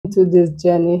into this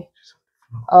journey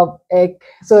of egg.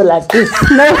 So like this.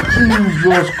 No.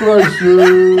 Jesus Christ.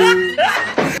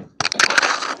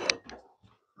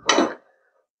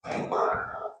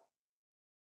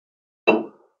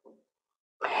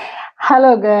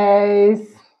 Hello guys.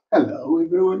 Hello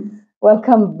everyone.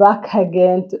 Welcome back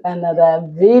again to another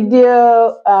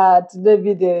video. Today's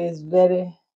video is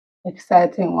very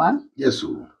exciting one. Yes,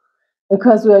 sir.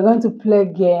 Because we are going to play a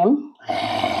game.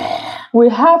 We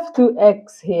have 2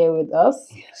 eggs here with us.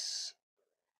 Yes.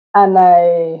 And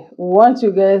I want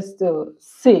you guys to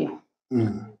see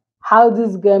how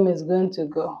this game is going to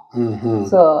go.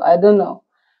 So I don't know.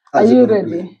 Are you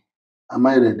ready? Am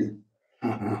I ready?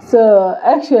 So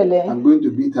actually, I'm going to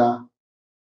beat her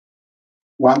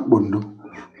one bondo.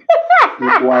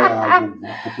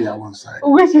 One side.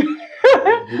 Which?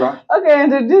 Okay,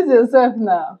 introduce yourself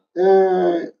now.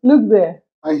 Look there.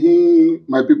 I hear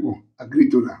my people agree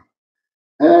to that.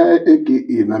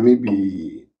 AKA na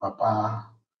maybe Papa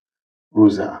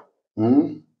Rosa.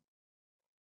 Na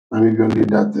maybe only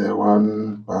that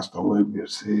one pastor will be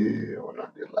say, or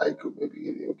not they like,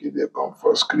 maybe okay, they come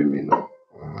for screaming. No?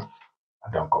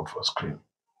 I don't come for scream.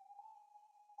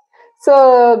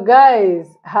 So guys,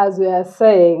 as we are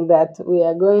saying that we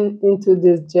are going into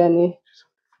this journey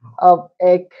of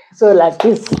egg. So like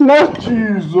this. No.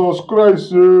 Jesus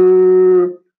Christ.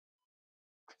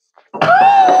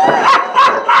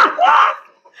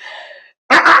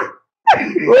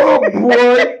 Oh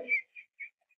boy.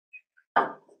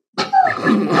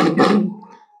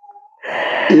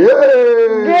 Yeah.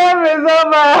 Game is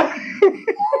over.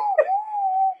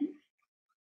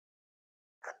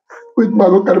 Wait, my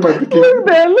go carry my pikin. Look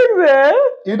there, look there.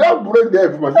 You don't break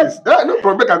there for my face. No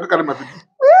problem, I go carry my pikin.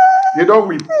 You don't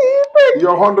win.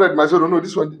 You're 100, my son. No,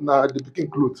 this one, nah, the picking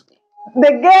clothes.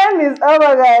 The game is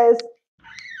over, guys.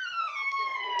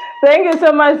 Thank you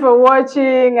so much for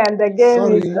watching, and the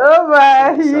game is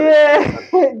over.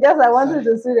 Yeah. Just I wanted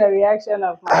to see the reaction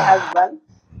of my husband.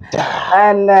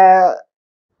 And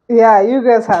yeah, you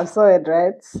guys have saw it,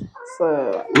 right?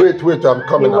 So wait, I'm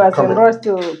coming. He was in rush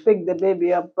to pick the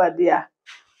baby up, but yeah,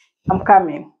 I'm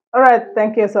coming. All right,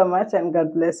 thank you so much, and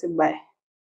God bless you. Bye.